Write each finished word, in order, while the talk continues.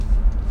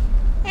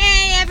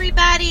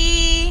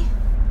everybody.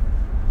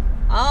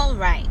 All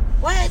right,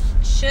 what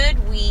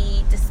should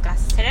we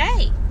discuss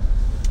today?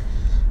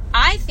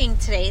 I think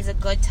today is a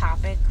good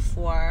topic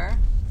for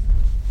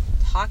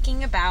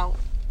talking about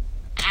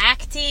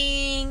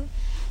acting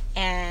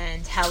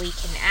and how we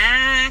can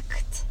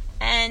act.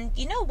 And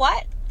you know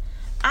what?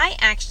 I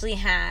actually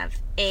have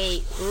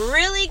a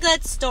really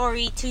good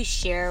story to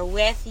share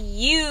with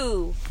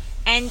you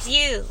and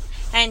you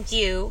and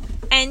you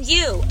and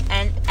you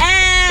and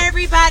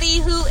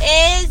everybody who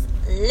is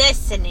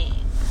listening.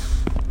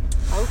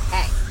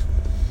 Okay.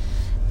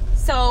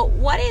 So,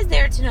 what is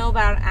there to know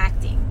about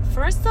acting?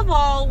 First of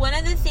all, one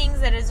of the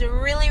things that is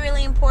really,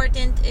 really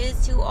important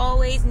is to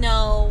always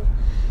know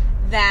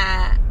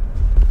that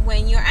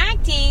when you're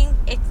acting,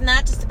 it's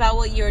not just about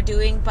what you're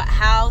doing, but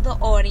how the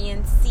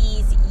audience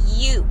sees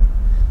you.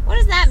 What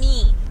does that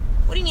mean?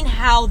 What do you mean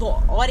how the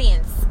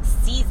audience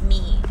sees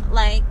me?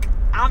 Like,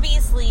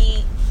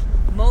 obviously,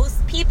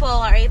 most people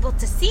are able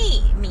to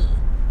see me,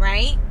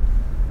 right?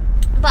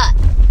 But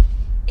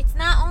it's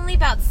not only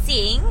about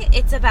seeing,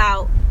 it's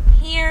about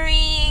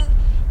hearing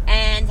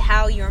and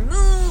how you're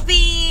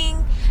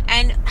moving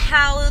and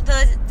how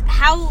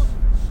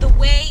the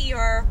way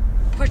you're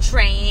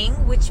portraying,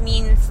 which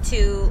means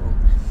to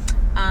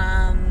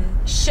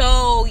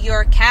show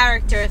your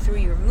character through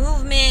your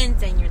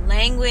movements and your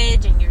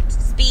language and your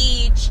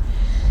speech,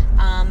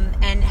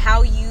 and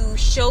how you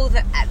show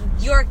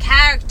your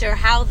character,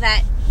 how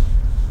that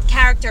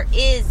character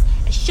is,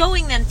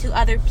 showing them to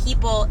other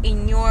people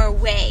in your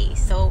way.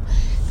 So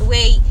the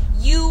way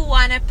you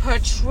want to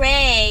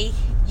portray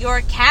your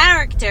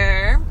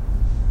character,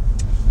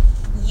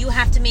 you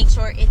have to make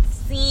sure it's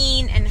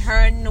seen and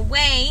heard in a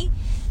way.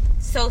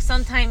 So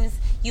sometimes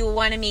you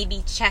want to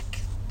maybe check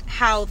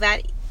how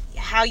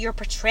you're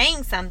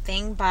portraying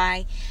something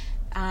by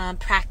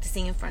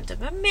practicing in front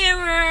of a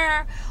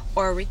mirror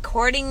or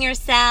recording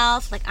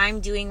yourself like I'm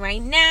doing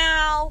right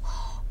now,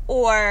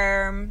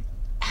 or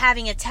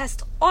having a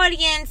test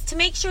audience to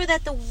make sure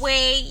that the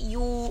way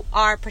you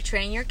are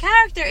portraying your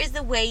character is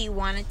the way you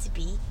want it to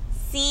be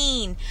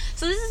seen.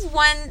 So this is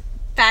one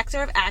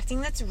factor of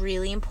acting that's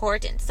really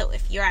important. So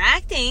if you're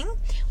acting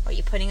or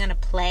you're putting on a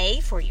play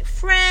for your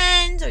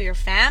friends or your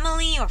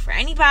family or for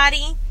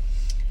anybody,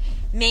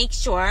 make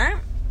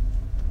sure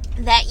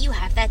that you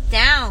have that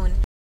down.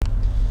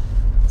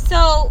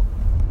 So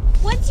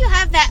once you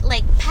have that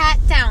pat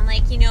down,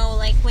 like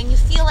when you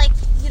feel like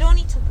you don't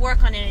need to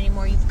work on it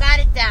anymore, you've got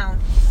it down,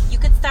 you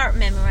could start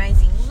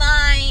memorizing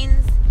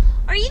lines.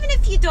 Or even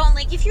if you don't,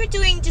 if you're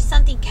doing just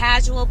something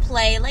casual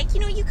play,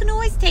 you can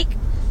always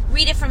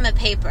read it from a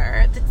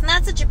paper. That's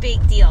not such a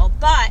big deal.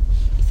 But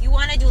if you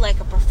want to do a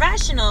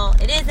professional,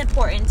 it is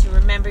important to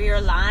remember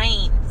your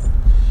lines.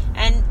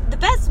 And the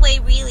best way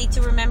really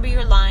to remember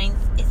your lines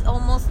is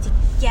almost to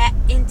get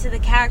into the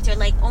character,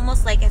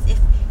 almost as if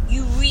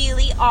you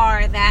really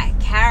are that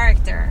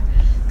character.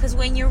 Because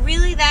when you're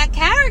really that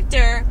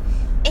character,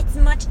 it's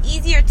much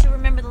easier to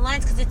remember the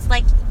lines because it's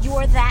like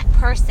you're that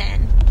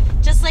person.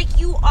 Just like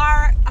you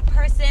are a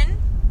person,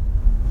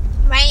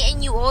 right?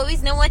 And you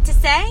always know what to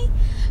say.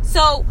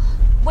 So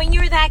when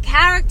you're that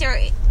character,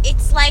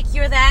 it's like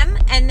you're them,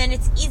 and then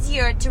it's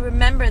easier to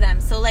remember them.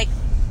 So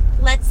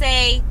let's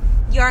say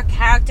your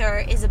character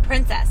is a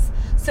princess.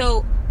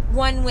 So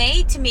one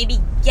way to maybe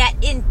get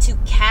into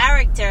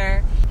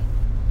character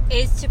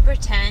is to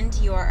pretend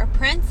you're a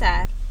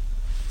princess.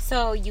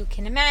 So you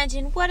can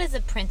imagine, what does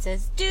a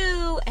princess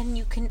do? And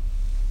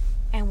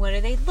what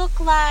do they look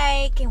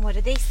like? And what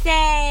do they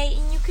say?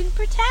 And you can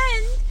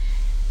pretend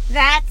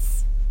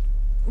that's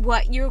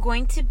what you're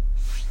going to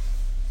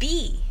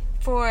be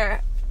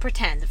for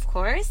pretend, of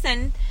course.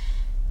 And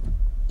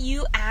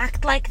you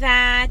act like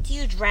that,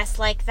 you dress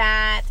like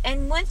that.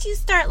 And once you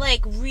start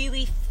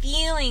really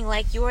feeling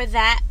like you're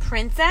that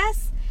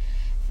princess,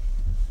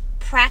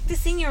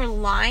 practicing your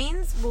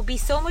lines will be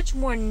so much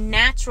more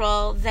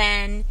natural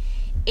than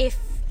if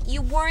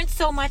you weren't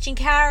so much in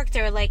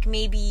character,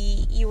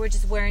 maybe you were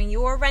just wearing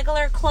your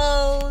regular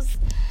clothes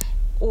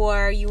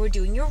or you were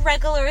doing your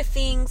regular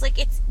things.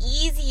 It's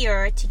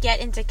easier to get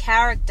into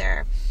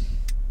character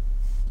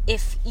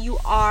if you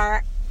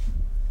are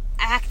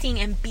acting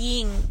and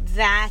being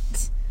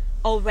that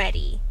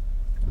already.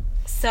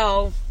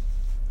 So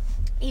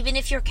even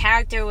if your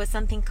character was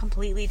something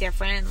completely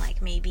different,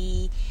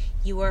 maybe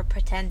you were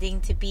pretending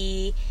to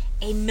be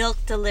a milk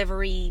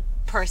delivery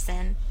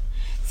person,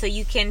 so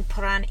you can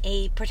put on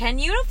a pretend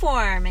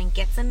uniform and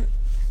get some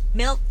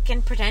milk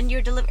and pretend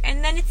you're delivering.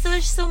 And then it's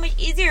so much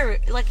easier.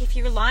 If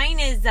your line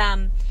is,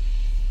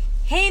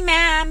 hey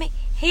ma'am,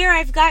 here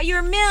I've got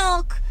your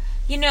milk.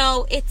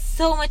 It's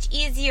so much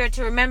easier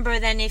to remember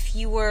than if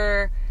you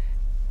were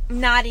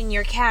not in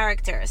your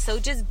character. So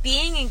just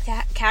being in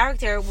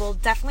character will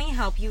definitely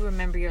help you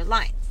remember your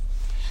lines.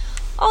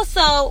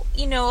 Also,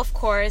 of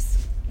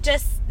course,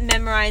 just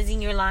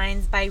memorizing your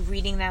lines by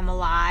reading them a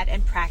lot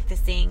and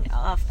practicing,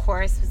 of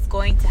course, is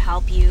going to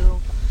help you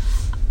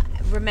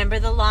remember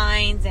the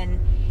lines and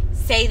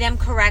say them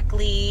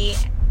correctly.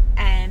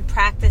 And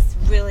practice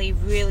really,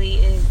 really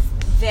is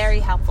very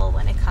helpful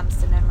when it comes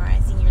to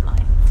memorizing your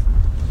lines.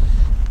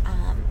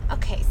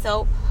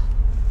 So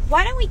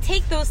why don't we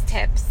take those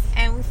tips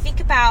and we think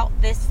about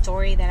this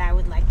story that I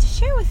would like to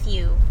share with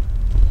you.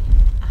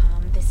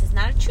 This is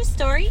not a true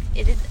story.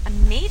 It is a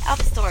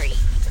made-up story.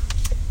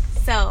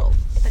 So,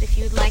 but if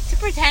you'd like to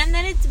pretend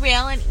that it's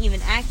real and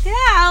even act it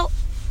out,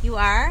 you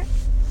are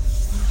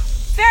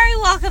very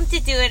welcome to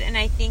do it, and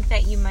I think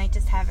that you might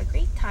just have a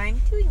great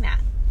time doing that.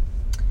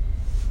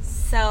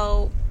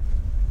 So,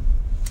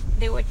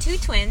 there were two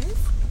twins,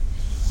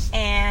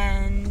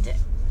 and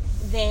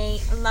they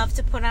love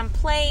to put on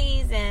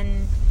plays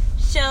and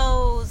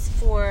shows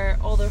for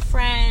all their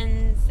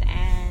friends,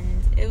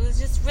 and it was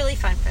just really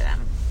fun for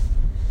them.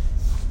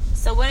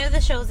 So one of the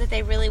shows that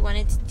they really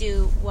wanted to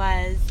do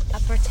was a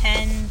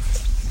pretend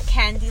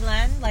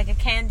Candyland, like a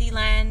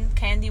Candyland,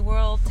 Candy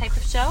World type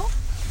of show.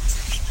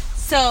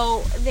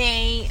 So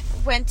they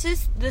went to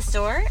the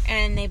store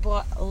and they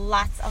bought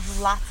lots of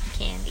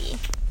candy.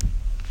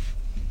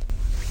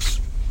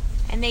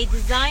 And they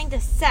designed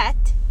a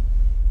set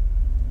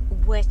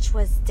which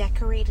was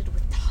decorated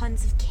with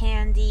tons of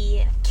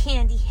candy and a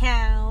candy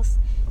house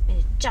and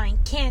a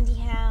giant candy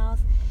house.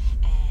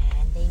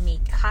 And they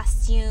made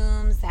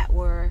costumes that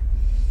were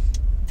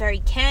very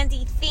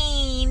candy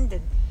themed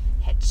and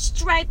had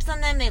stripes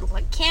on them. They looked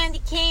like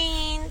candy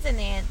canes, and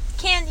they had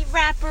candy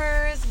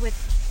wrappers with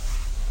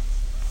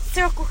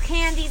circle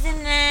candies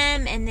in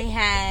them, and they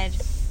had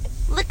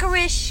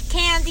licorice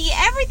candy,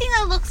 everything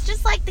that looks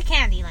just like the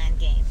Candyland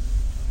game.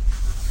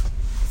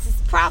 This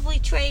is probably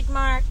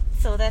trademarked,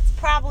 so that's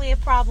probably a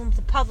problem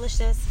to publish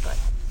this, but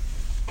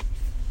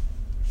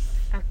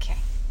okay.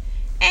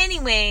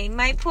 Anyway,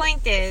 my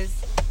point is,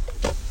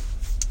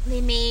 they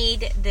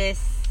made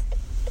this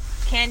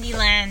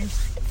Candyland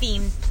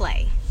themed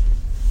play.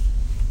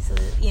 So,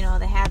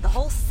 they had the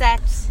whole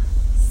set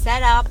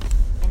up,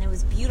 and it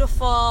was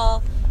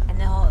beautiful, and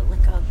the whole,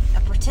 like a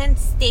pretend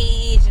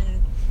stage,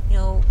 and,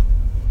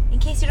 in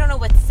case you don't know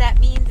what set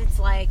means, it's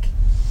like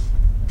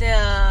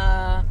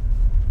the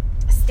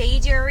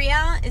stage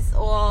area is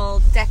all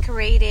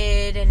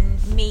decorated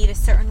and made a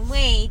certain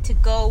way to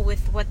go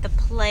with what the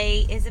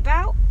play is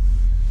about.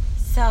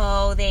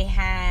 So they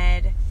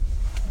had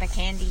the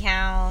candy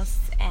house,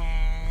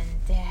 and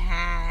they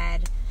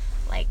had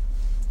like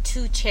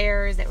 2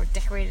 chairs that were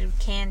decorated with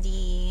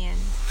candy, and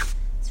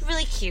it's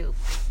really cute.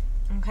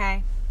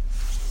 Okay,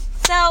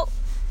 so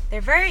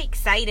they're very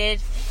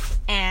excited,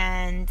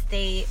 and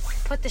they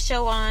put the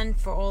show on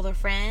for all their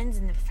friends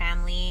and their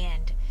family,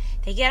 and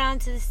they get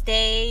onto the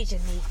stage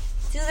and they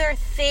do their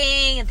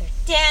thing, and they're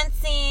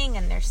dancing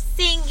and they're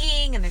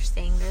singing and they're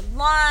saying their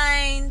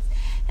lines,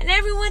 and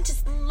everyone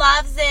just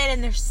loves it,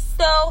 and they're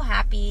so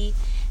happy,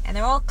 and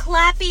they're all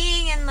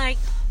clapping and like,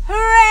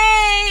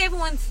 hooray!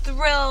 Everyone's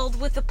thrilled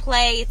with the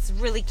play. It's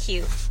really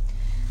cute.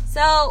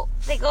 So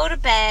they go to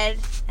bed,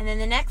 and then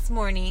the next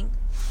morning,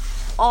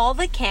 all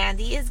the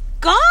candy is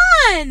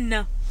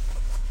gone.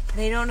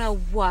 They don't know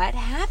what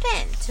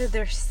happened to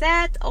their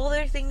set. All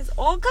their things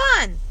all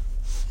gone.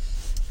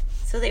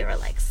 So they were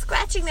like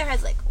scratching their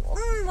heads like,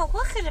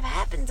 what could have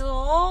happened to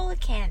all the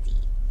candy?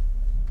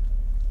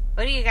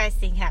 What do you guys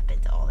think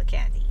happened to all the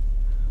candy?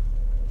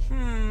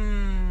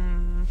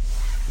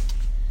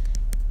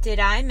 Did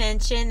I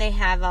mention they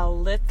have a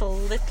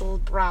little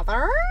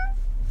brother?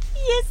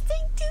 Yes,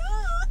 they do.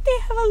 They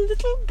have a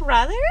little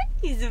brother.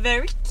 He's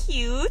very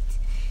cute.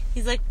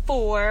 He's like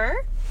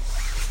 4.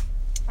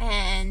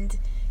 And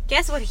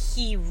guess what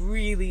he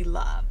really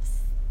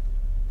loves?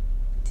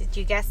 Did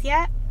you guess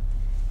yet?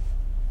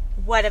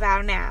 What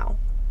about now?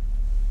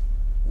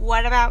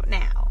 What about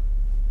now?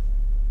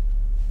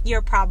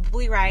 You're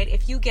probably right.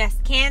 If you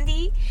guessed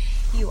candy,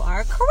 you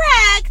are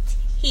correct.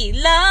 He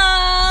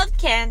loved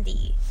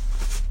candy.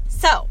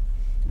 So,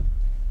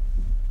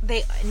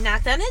 they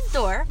knocked on his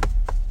door,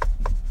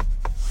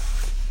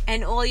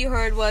 and all you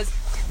heard was,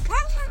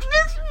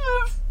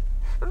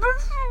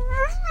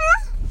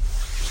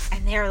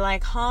 and they were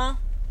like, huh?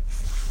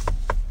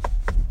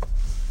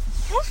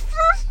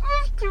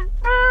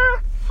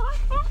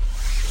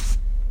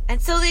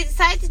 And so they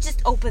decided to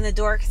just open the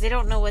door, because they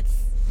don't know what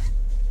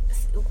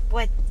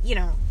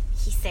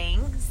he's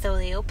saying. So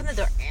they open the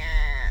door.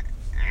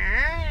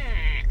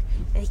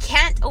 They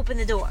can't open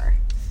the door.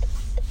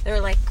 They're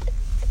like,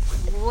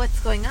 what's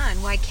going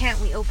on? Why can't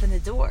we open the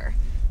door?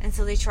 And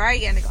so they try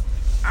again. They go,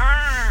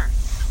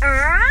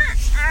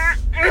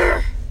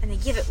 and they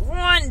give it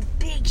one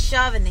big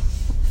shove, and they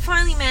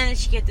finally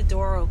manage to get the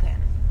door open.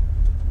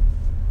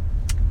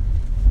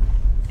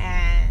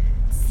 And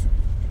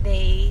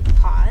they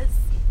pause,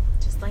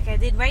 just like I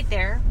did right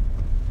there.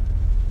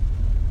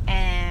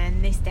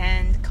 And they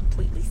stand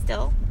completely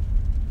still.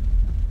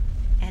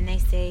 And they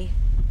say,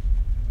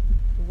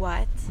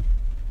 What?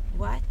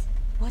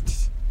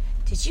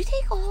 Did you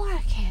take all our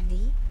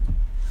candy?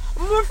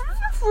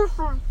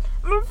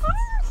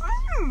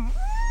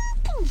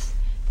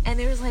 And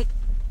there was like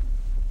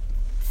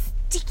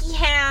sticky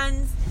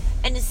hands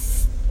and a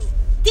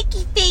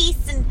sticky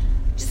face and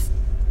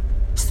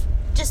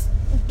just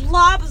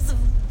blobs of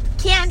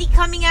candy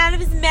coming out of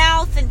his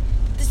mouth, and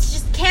there's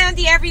just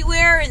candy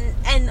everywhere, and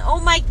and oh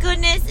my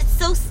goodness, it's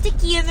so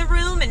sticky in the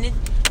room, and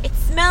it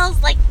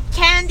smells like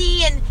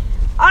candy, and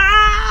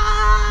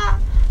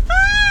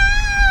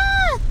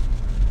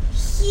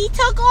he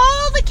took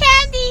all the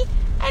candy,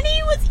 and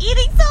he was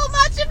eating so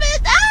much of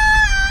it.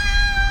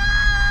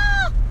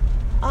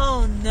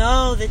 Oh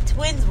no, the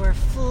twins were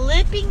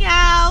flipping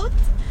out.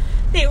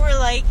 They were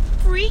like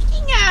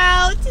freaking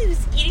out. He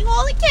was eating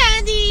all the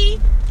candy.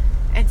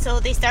 And so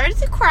they started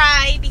to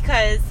cry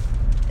because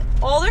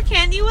all their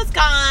candy was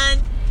gone.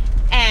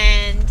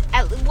 And,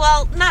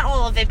 well, not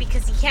all of it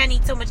because you can't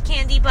eat so much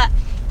candy, but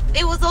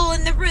it was all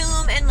in the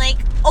room and like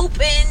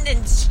opened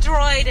and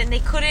destroyed, and they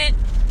couldn't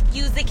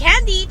use the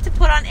candy to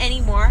put on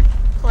any more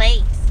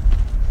plates.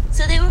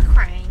 So they were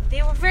crying.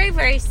 They were very,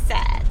 very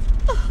sad.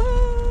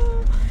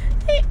 Oh,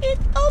 they ate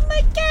all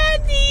my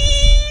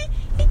candy.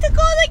 He took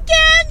all the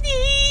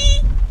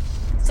candy.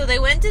 So they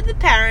went to the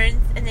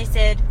parents and they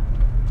said,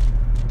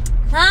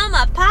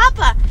 Mama,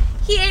 Papa,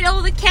 he ate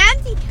all the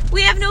candy.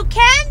 We have no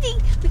candy.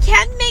 We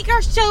can't make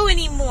our show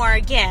anymore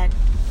again.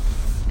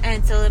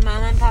 And so the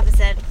Mama and Papa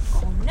said,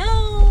 oh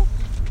no,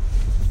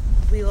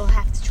 we will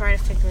have to try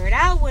to figure it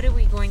out. What are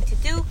we going to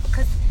do?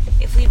 Because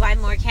if we buy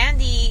more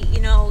candy, you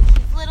know,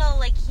 he's little,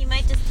 like he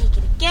might just take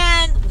it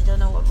again. We don't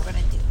know what we're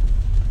going to do.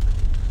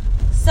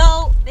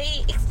 So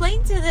they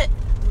explained to the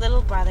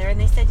little brother, and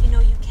they said, you know,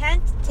 you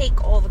can't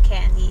take all the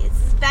candy.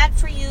 This is bad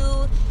for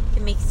you.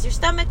 It makes your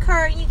stomach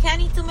hurt. You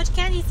can't eat too much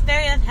candy. It's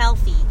very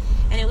unhealthy.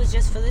 And it was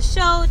just for the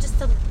show, just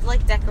to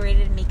like decorate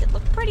it and make it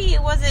look pretty.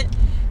 It wasn't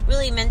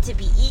really meant to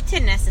be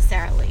eaten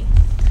necessarily.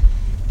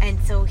 And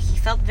so he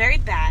felt very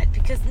bad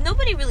because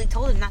nobody really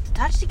told him not to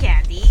touch the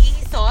candy.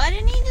 He saw it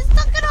and he just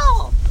took it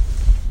all.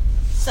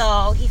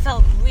 So he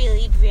felt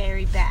really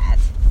very bad.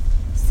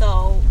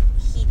 So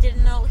he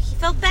didn't know. He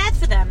felt bad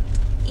for them.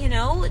 You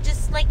know,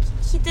 just like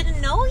he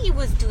didn't know he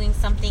was doing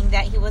something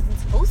that he wasn't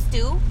supposed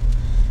to.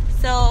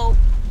 So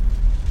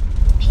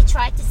he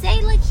tried to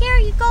say, like, here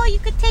you go, you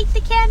could take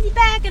the candy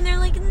back. And they're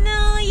like,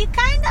 no, you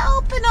kind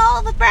of opened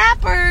all the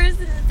wrappers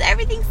and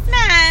everything's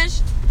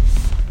smashed.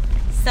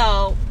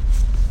 So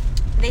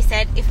they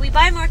said, if we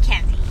buy more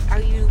candy,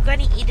 are you going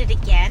to eat it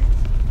again?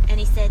 And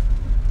he said,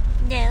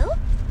 no,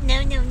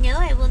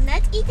 I will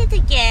not eat it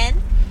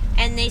again.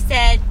 And they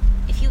said,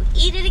 if you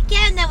eat it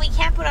again, then we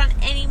can't put on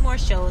any more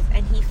shows.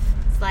 And he's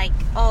like,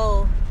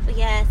 oh,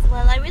 yes,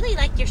 well, I really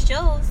like your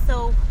shows,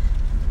 so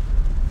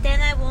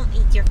then I won't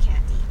eat your candy.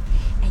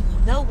 And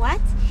you know what?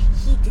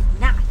 He did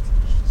not.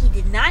 He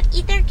did not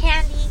eat their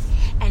candy,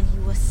 and he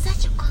was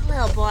such a good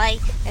little boy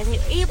that they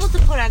were able to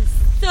put on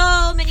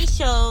so many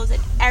shows,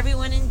 and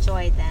everyone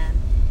enjoyed them.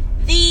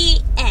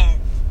 The end.